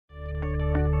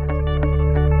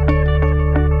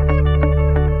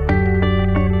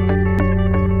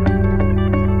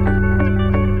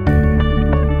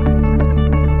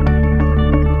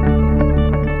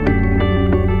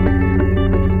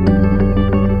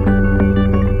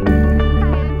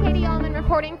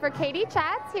Katie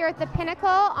Chats here at the Pinnacle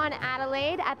on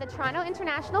Adelaide at the Toronto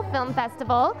International Film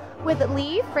Festival with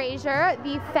Lee Fraser,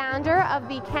 the founder of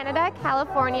the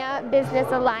Canada-California Business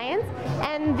Alliance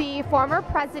and the former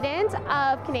president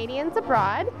of Canadians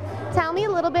Abroad. Tell me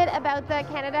a little bit about the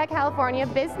Canada-California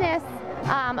Business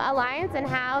Alliance and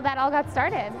how that all got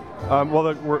started.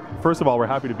 First of all, we're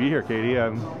happy to be here, Katie.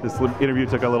 This interview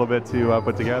took a little bit to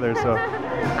put together, so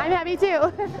I'm happy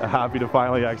too. Happy to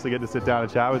finally actually get to sit down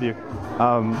and chat with you.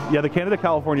 Yeah, the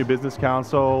Canada-California Business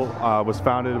Council was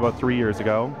founded about 3 years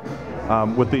ago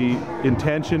with the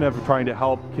intention of trying to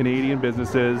help Canadian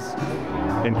businesses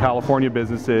and California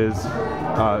businesses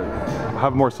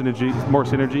have more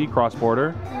synergy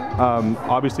cross-border.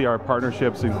 Obviously our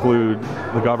partnerships include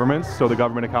the governments, so the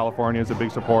government of California is a big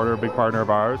supporter, a big partner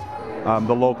of ours.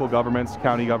 The local governments,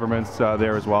 county governments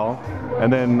there as well.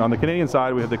 And then on the Canadian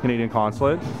side we have the Canadian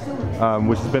Consulate,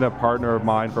 which has been a partner of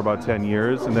mine for about 10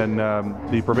 years, and then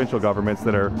the provincial governments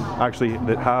that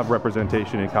have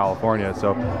representation in California.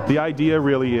 So the idea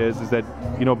really is that,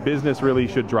 you know, business really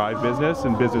should drive business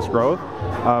and business growth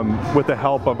with the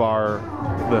help of our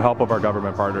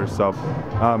government partners. So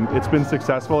it's been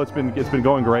successful. It's been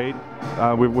going great.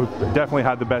 We've definitely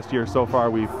had the best year so far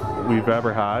we've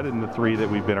ever had in the 3 that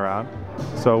we've been around.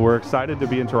 So we're excited to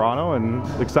be in Toronto and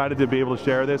excited to be able to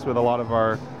share this with a lot of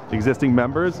our existing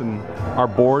members, and our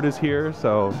board is here,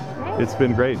 so it's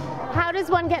been great. How does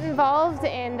one get involved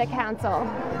in the council?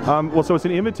 Well, so it's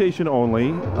an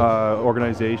invitation-only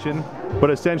organization, but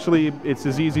essentially it's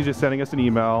as easy as just sending us an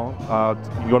email.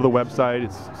 You go to the website,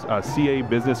 it's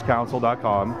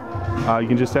cabusinesscouncil.com. You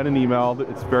can just send an email.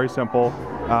 It's very simple.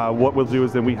 What we'll do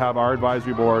is then we have our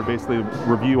advisory board basically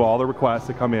review all the requests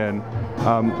that come in.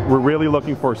 We're really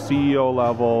looking for CEO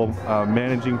level,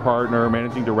 managing partner,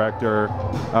 managing director.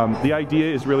 The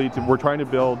idea is really we're trying to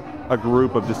build a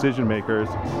group of decision makers.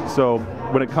 So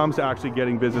when it comes to actually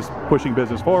getting business, pushing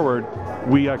business forward,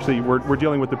 we're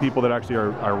dealing with the people that actually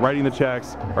are writing the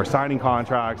checks, are signing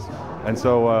contracts, and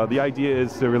so the idea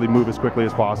is to really move as quickly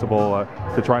as possible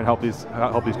to try and help these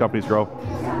companies grow.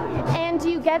 And do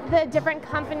you get the different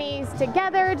companies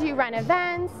together? Do you run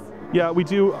events? Yeah, we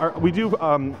do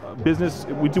business.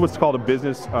 We do what's called a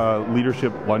business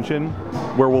leadership luncheon,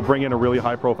 where we'll bring in a really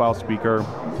high-profile speaker.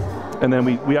 And then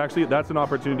we actually, that's an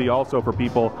opportunity also for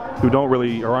people who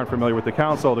aren't familiar with the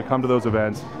council to come to those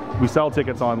events. We sell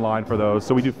tickets online for those,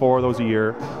 so we do 4 of those a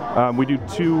year. We do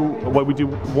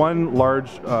one large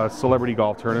celebrity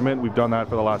golf tournament. We've done that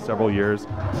for the last several years.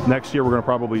 Next year we're going to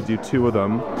probably do 2 of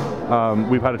them.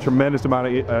 We've had a tremendous amount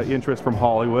of interest from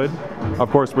Hollywood.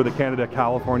 Of course, we're the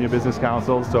Canada-California Business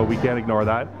Council, so we can't ignore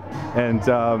that. And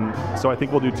so I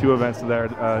think we'll do 2 events there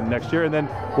next year. And then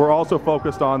we're also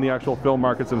focused on the actual film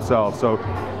markets themselves. So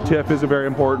TIFF is a very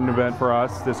important event for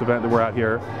us, this event that we're at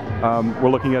here. We're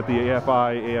looking at the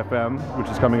AFI, AFM, which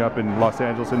is coming up in Los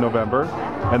Angeles in November,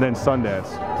 and then Sundance.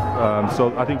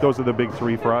 So I think those are the big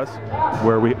 3 for us,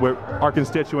 where our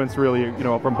constituents really, you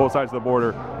know, from both sides of the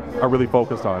border are really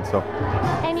focused on. So.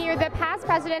 And you're the past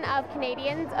president of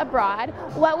Canadians Abroad.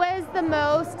 What was the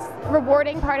most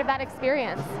rewarding part of that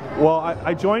experience? Well,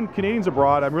 I joined Canadians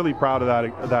Abroad. I'm really proud of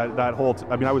that whole.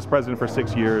 I mean, I was president for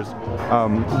 6 years.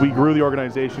 We grew the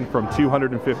organization from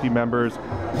 250 members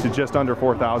to just under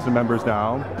 4,000 members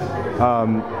now.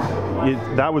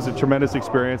 That was a tremendous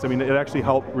experience. I mean, it actually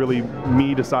helped really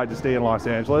me decide to stay in Los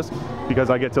Angeles because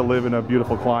I get to live in a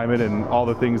beautiful climate and all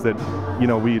the things that, you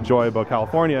know, we enjoy about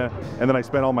California. And then I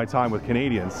spent all my time with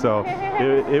Canadians, so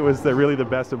it was really the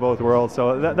best of both worlds.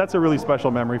 So that's a really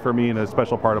special memory for me and a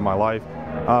special part of my life.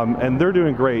 And they're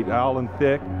doing great. Alan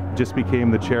Thicke just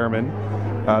became the chairman,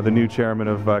 the new chairman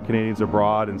of Canadians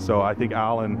Abroad, and so I think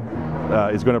Alan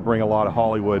is going to bring a lot of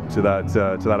Hollywood to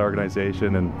that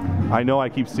organization. And I know I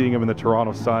keep seeing him in the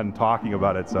Toronto Sun talking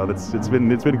about it, so it's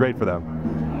been great for them.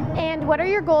 And what are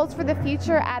your goals for the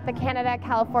future at the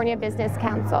Canada-California Business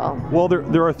Council? Well,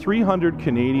 there are 300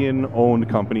 Canadian-owned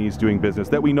companies doing business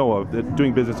that we know of,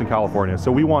 doing business in California.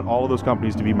 So we want all of those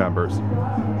companies to be members.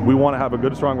 We want to have a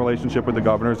good, strong relationship with the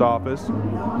governor's office,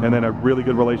 and then a really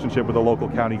good relationship with the local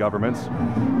county governments,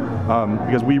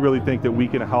 because we really think that we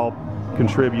can help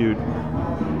contribute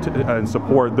and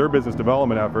support their business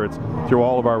development efforts through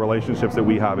all of our relationships that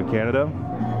we have in Canada.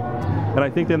 And I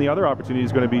think then the other opportunity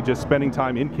is going to be just spending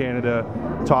time in Canada,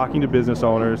 talking to business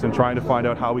owners and trying to find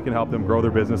out how we can help them grow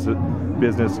their business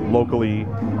locally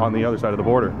on the other side of the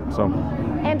border. So.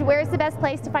 And where's the best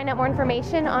place to find out more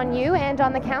information on you and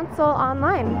on the council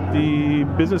online? The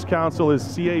Business Council is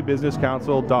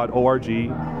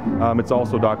cabusinesscouncil.org. It's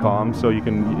also .com, so you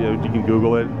can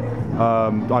Google it.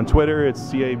 On Twitter, it's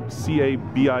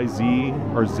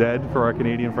CABIZ or Z for our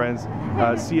Canadian friends.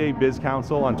 CA Biz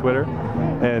Council on Twitter,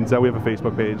 and we have a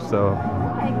Facebook page. So.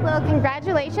 Well,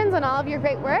 congratulations on all of your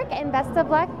great work, and best of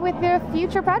luck with your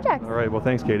future projects. All right. Well,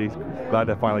 thanks, Katie. Glad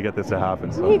to finally get this to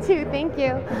happen. So. Me too. Thank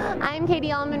you. I'm Katie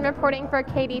Uhlmann reporting for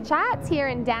Katie Chats here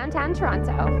in downtown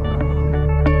Toronto.